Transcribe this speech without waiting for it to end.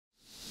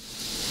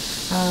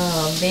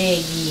Oh,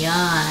 big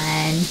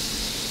yawn.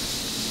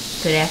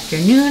 Good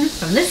afternoon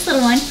from this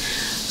little one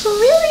who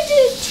really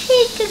did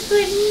take a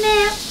good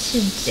nap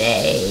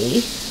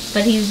today.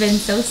 But he's been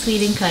so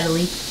sweet and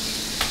cuddly.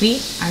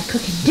 We are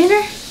cooking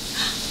dinner.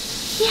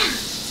 Yeah.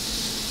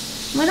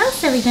 What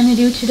else are we gonna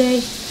do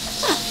today?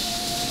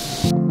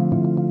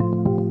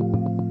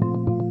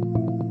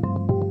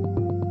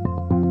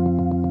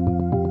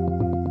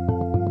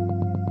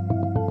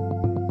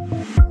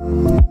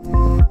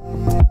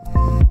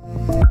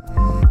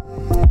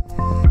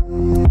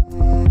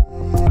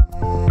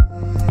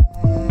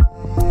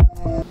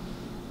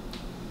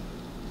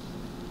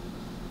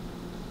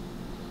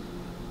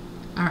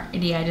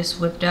 Alrighty, I just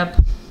whipped up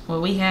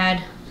what we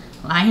had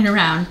lying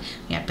around.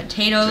 We had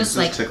potatoes. This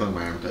is tickling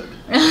my armpit.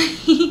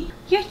 Really?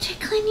 You're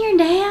tickling your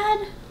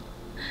dad?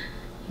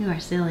 You are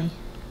silly.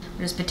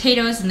 There's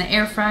potatoes in the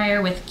air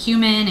fryer with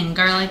cumin and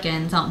garlic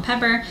and salt and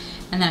pepper.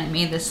 And then I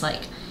made this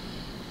like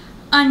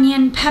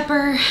onion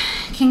pepper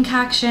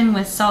concoction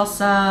with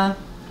salsa.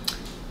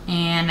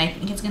 And I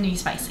think it's gonna be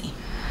spicy.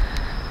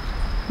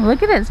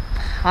 Look at this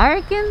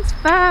parking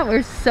spot.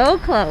 We're so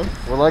close.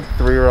 We're like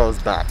 3 rows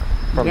back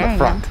from the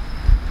front.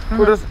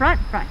 From the front.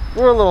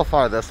 We're a little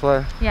far this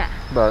way. Yeah.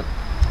 But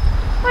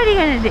what are you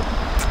gonna do?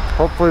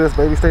 Hopefully this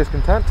baby stays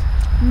content.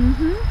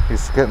 Mm-hmm.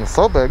 He's getting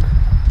so big.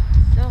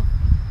 So.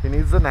 He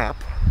needs a nap.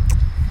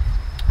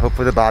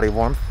 Hopefully the body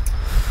warmth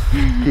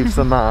keeps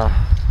him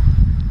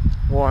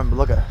warm. But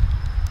look at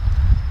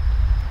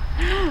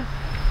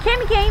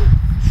candy cane.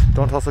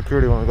 Don't tell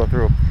security when we go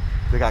through.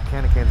 They got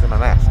candy canes in my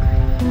mask.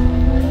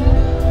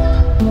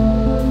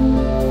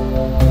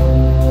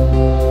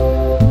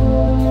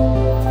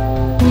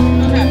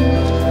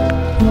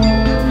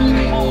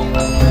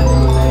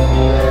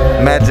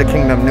 Magic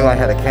Kingdom knew I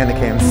had a candy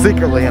cane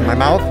secretly in my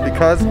mouth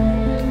because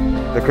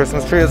the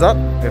Christmas tree is up.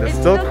 It's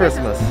still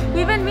Christmas.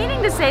 We've been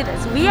meaning to say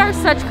this. We are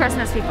such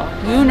Christmas people.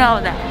 You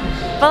know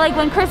that. But like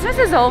when Christmas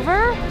is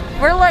over,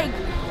 we're like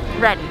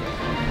ready.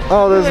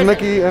 Oh, there's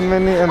Mickey and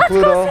Minnie and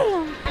Pluto. Go see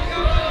 'em.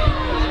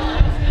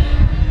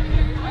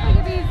 Look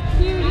at these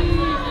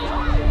cuties.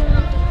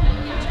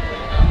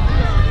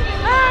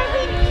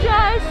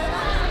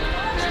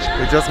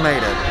 We just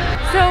made it.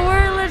 So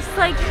we're just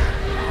like,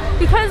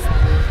 because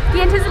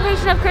the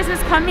anticipation of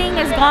Christmas coming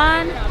is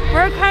gone,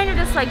 we're kind of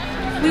just like,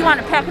 we want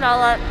to pack it all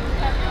up,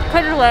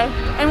 put it away,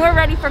 and we're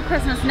ready for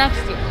Christmas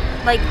next year.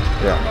 Like,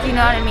 yeah. Do you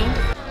know what I mean?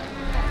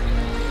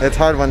 It's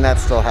hard when that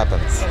still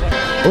happens.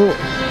 Oh,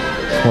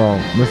 well,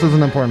 this is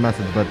an important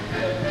message, but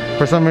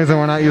for some reason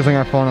we're not using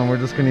our phone and we're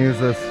just going to use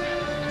this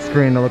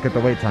screen to look at the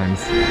wait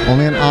times.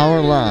 Only an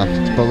hour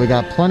left, but we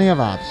got plenty of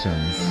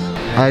options.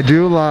 I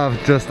do love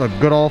just a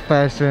good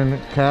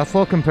old-fashioned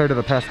castle compared to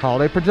the past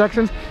holiday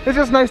projections. It's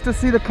just nice to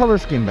see the color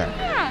scheme back.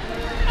 Yeah,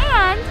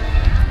 and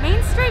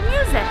Main Street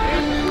music.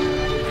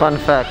 Fun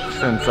fact,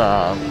 since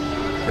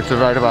it's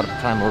right about the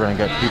time we're going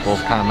to get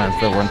people's comments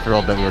that weren't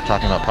thrilled that we were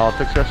talking about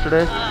politics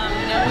yesterday,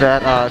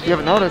 that if you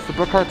haven't noticed, the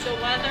Brookharts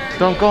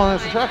don't go on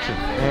this attraction.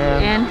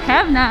 And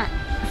have not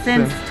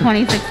since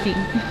 2016.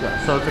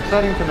 Yeah, so it's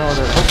exciting to know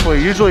that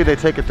hopefully, usually they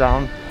take it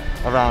down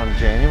around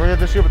January of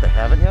this year, but they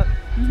haven't yet.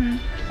 Mm-hmm.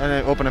 And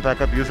they open it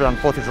back up usually on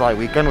 4th of July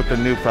weekend with the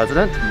new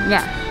president.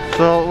 Yeah.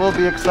 So it will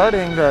be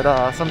exciting that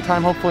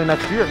sometime hopefully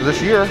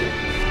this year,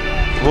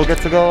 we'll get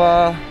to go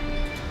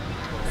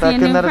back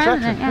in that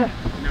attraction. Yeah.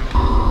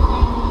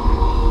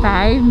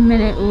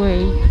 5-minute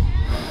wait.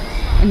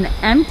 And the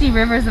empty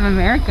rivers of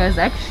America is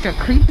extra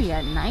creepy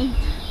at night.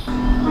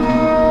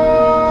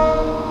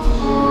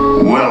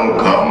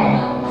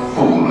 Welcome,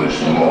 foolish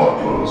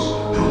mortals,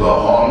 to the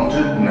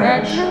haunted mansion.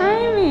 That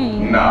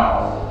timing.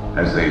 Now,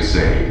 as they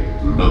say,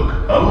 look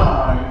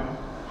alive,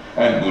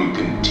 and we'll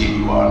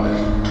continue our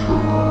little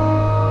tour.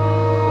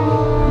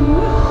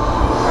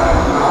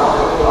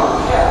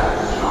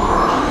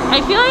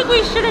 I feel like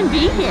we shouldn't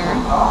be here.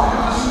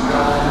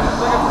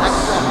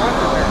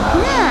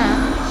 Yeah.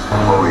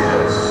 Oh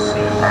yes,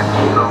 and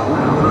no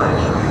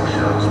flesh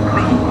pictures,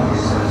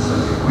 please.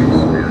 We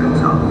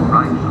spirits are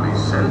frightfully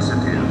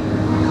sensitive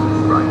to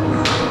fright.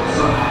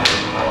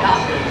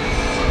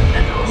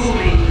 And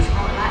movies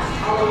from last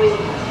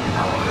Halloween.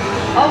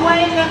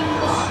 Awaken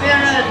the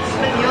spirits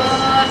with your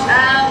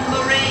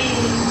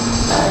tambourine.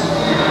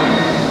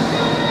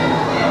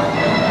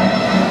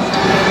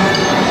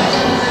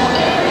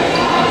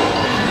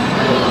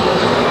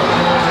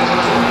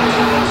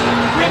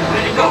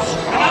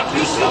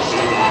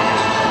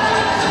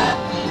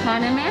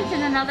 Haunted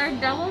Mansion, another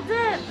double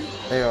dip.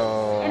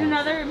 Heyo. And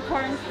another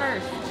important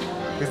first.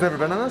 He's never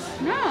been on this?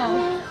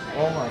 No.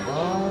 Oh my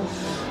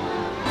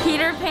gosh.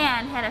 Peter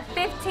Pan had a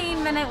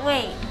 15-minute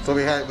wait. So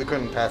we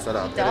couldn't pass that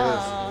up.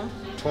 Duh.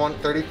 It is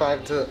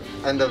 35 to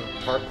end of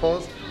park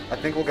close. I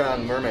think we'll get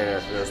on Mermaid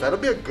after this. That'll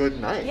be a good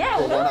night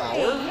for 1 hour.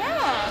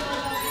 Yeah.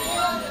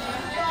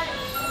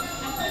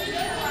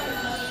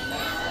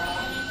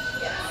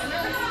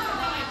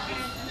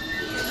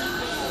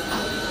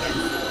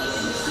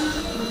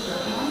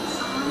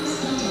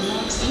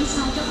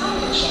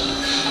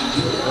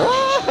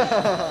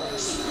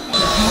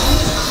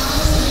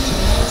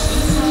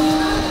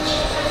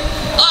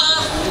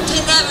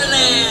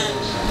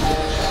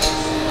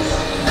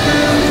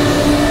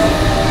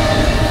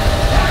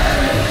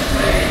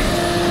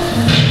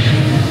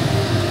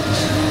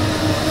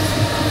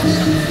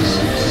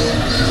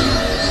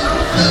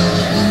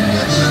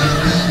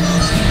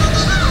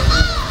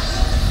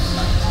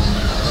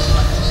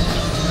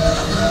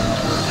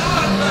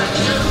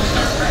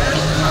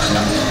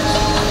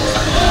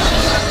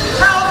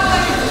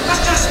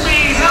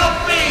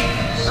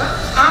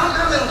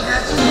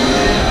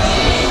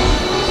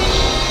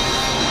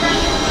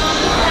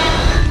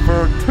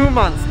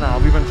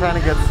 we've been trying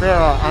to get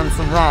Sarah on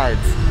some rides.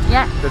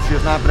 Yeah. That she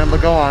has not been able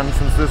to go on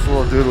since this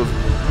little dude was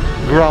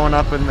growing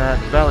up in that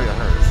belly of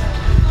hers.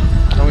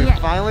 And we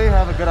finally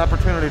have a good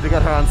opportunity to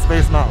get her on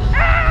Space Mountain.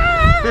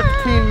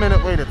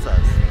 15-minute wait, it says.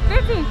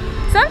 15.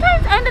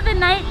 Sometimes end of the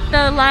night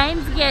the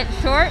lines get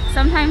short,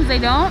 sometimes they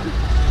don't.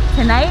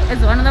 Tonight is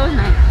one of those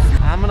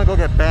nights. I'm gonna go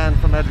get banned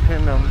from Magic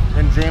Kingdom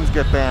and James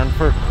get banned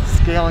for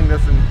scaling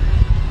this and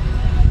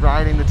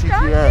riding the TTA.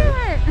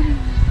 Don't do it.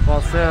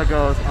 While Sarah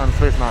goes on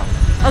Space Mountain.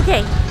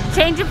 Okay,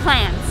 change of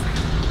plans.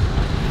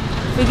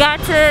 We got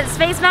to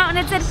Space Mountain,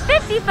 it said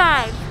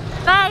 55.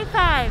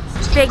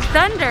 5. Big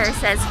Thunder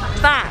says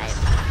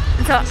 5.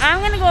 And so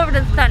I'm gonna go over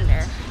to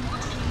Thunder.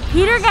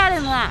 Peter got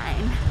in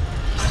line.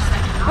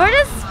 We're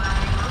just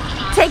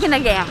taking a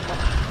gamble.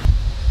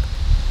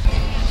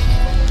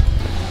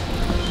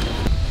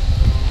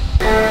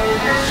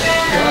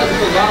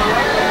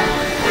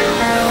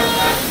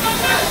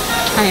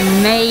 I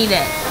made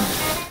it.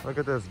 Look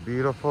at this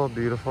beautiful,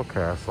 beautiful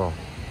castle.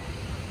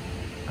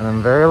 And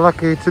I'm very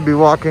lucky to be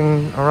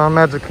walking around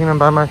Magic Kingdom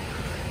by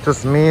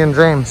just me and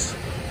James.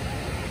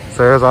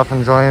 Sarah's off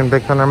enjoying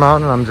Big Thunder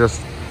Mountain. I'm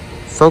just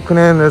soaking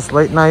in this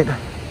late night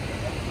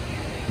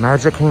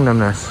Magic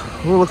Kingdomness.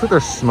 Ooh, looks like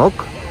there's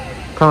smoke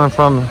coming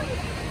from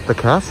the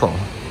castle.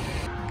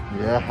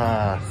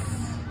 Yes.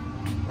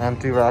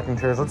 Empty rocking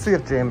chairs. Let's see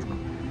if James,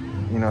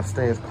 you know,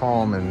 stays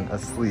calm and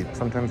asleep.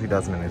 Sometimes he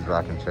doesn't in these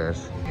rocking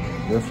chairs.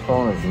 This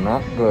phone is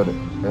not good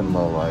in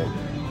low light.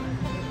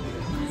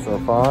 So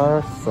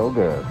far, so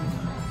good.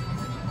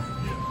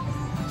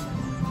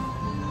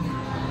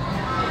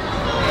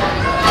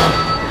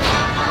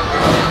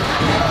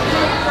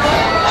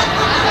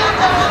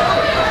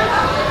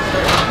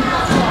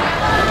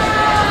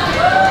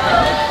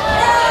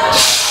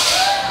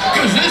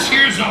 Because this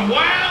here's the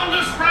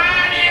wildest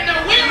ride in the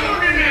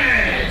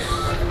wilderness!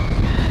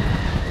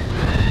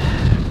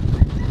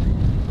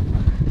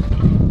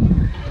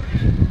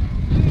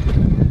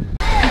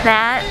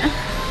 That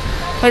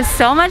was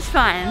so much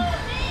fun.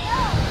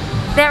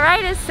 That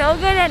ride is so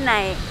good at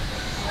night.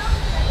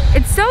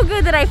 It's so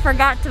good that I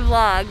forgot to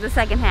vlog the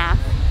second half.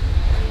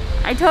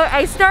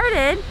 I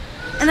started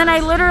and then I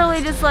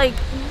literally just like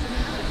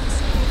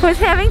was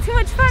having too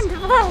much fun to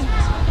vlog.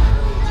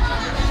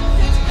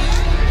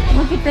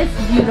 Look at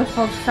this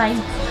beautiful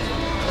sight.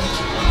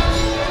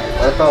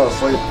 I fell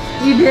asleep.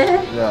 You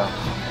did? Yeah.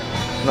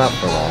 Not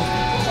for long.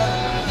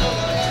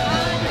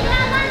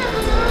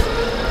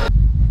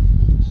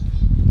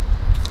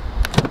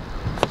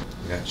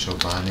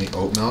 Chobani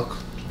oat milk,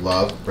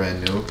 love,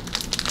 brand new,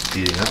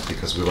 heating up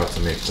because we're about to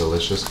make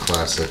delicious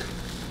classic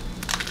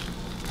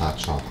hot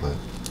chocolate,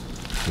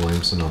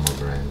 Williams Sonoma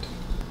brand.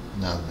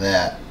 Now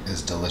that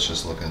is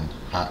delicious looking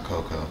hot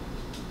cocoa.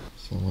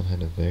 Someone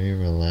had a very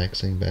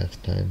relaxing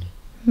bath time.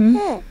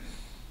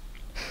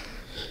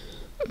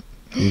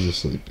 He's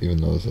asleep even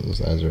though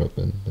his eyes are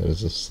open. That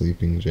is a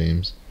sleeping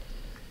James.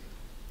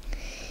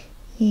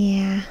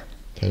 Yeah.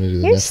 Time to do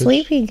the You're a message?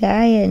 sleepy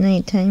guy at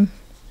nighttime.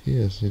 He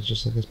is. He's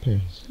just like his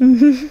parents.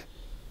 Did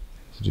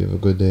you have a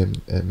good day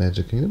at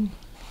Magic Kingdom?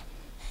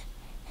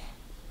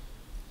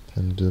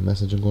 Time to do the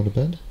message and go to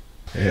bed?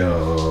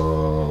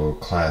 Yo,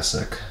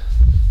 classic.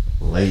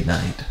 Late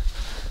night.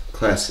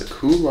 Classic.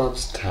 Who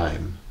loves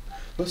time?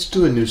 Let's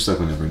do a new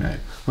segment every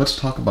night. Let's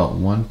talk about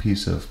one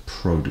piece of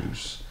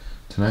produce.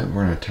 Tonight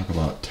we're going to talk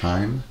about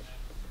thyme.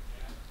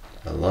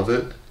 I love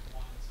it.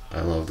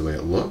 I love the way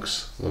it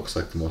looks. It looks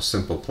like the most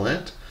simple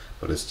plant,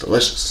 but it's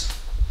delicious.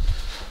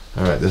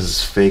 Alright, this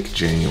is Fake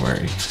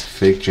January.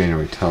 Fake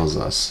January tells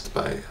us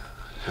by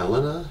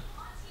Helena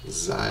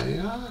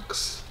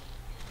Ziox.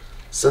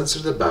 Censor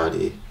the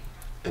body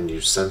and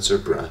you censor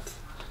breath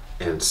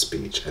and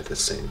speech at the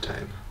same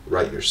time.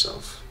 Write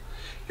yourself.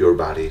 Your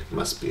body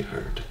must be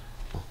heard.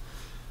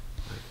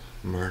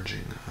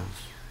 Merging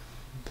of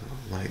the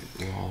light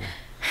wall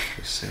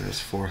with Sarah's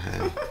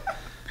forehead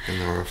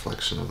and the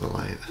reflection of the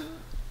light.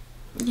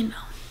 You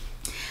know,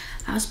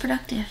 I was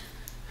productive.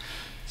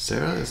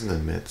 Sarah is in the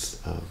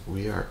midst of,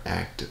 we are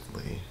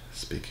actively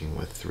speaking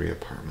with 3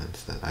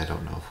 apartments that I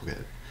don't know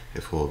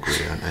if we'll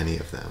agree on any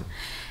of them,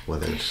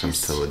 whether it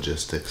comes to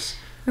logistics,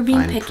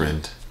 fine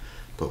print,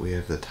 but we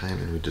have the time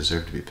and we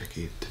deserve to be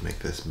picky to make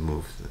this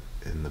move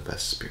in the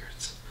best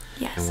spirits.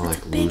 Yes, and we're it's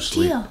like a big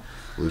deal.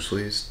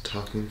 Loosely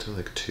talking to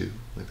like 2,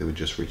 like they would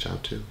just reach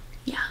out to.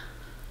 Yeah.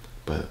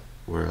 But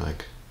we're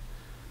like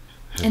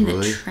in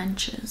the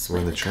trenches. We're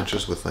in the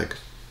trenches with like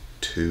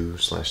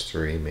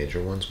 2/3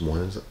 major ones. One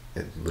is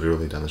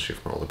literally down the street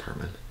from our old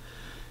apartment.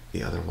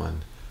 The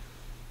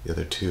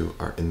other 2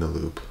 are in the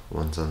loop.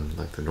 One's on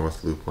like the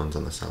north loop, one's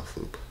on the south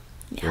loop.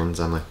 Yeah. One's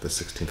on like the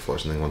 16th floor,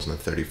 something. One's on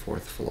the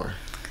 34th floor.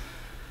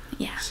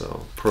 Yeah.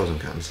 So pros and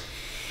cons.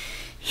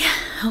 Yeah.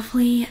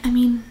 Hopefully, I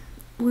mean,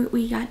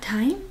 we got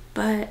time,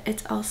 but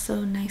it's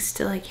also nice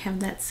to like have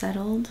that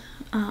settled.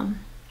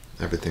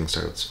 Everything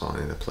starts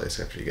falling into place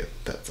after you get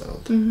that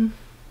settled. Mm-hmm.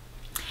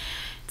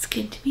 It's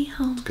good to be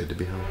home. It's good to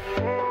be home.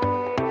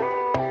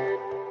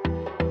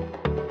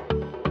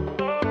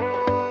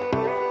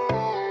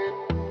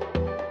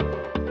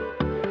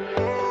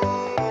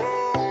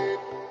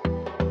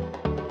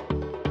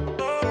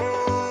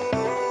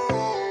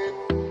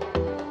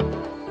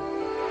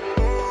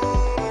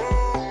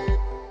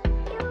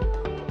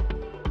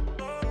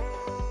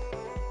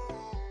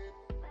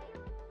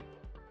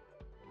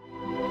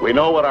 We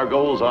know what our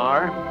goals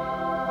are.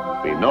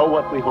 We know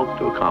what we hope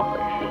to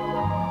accomplish.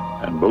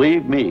 And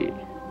believe me,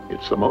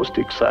 it's the most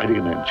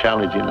exciting and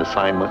challenging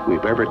assignment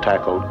we've ever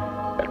tackled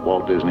at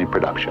Walt Disney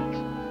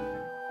Productions.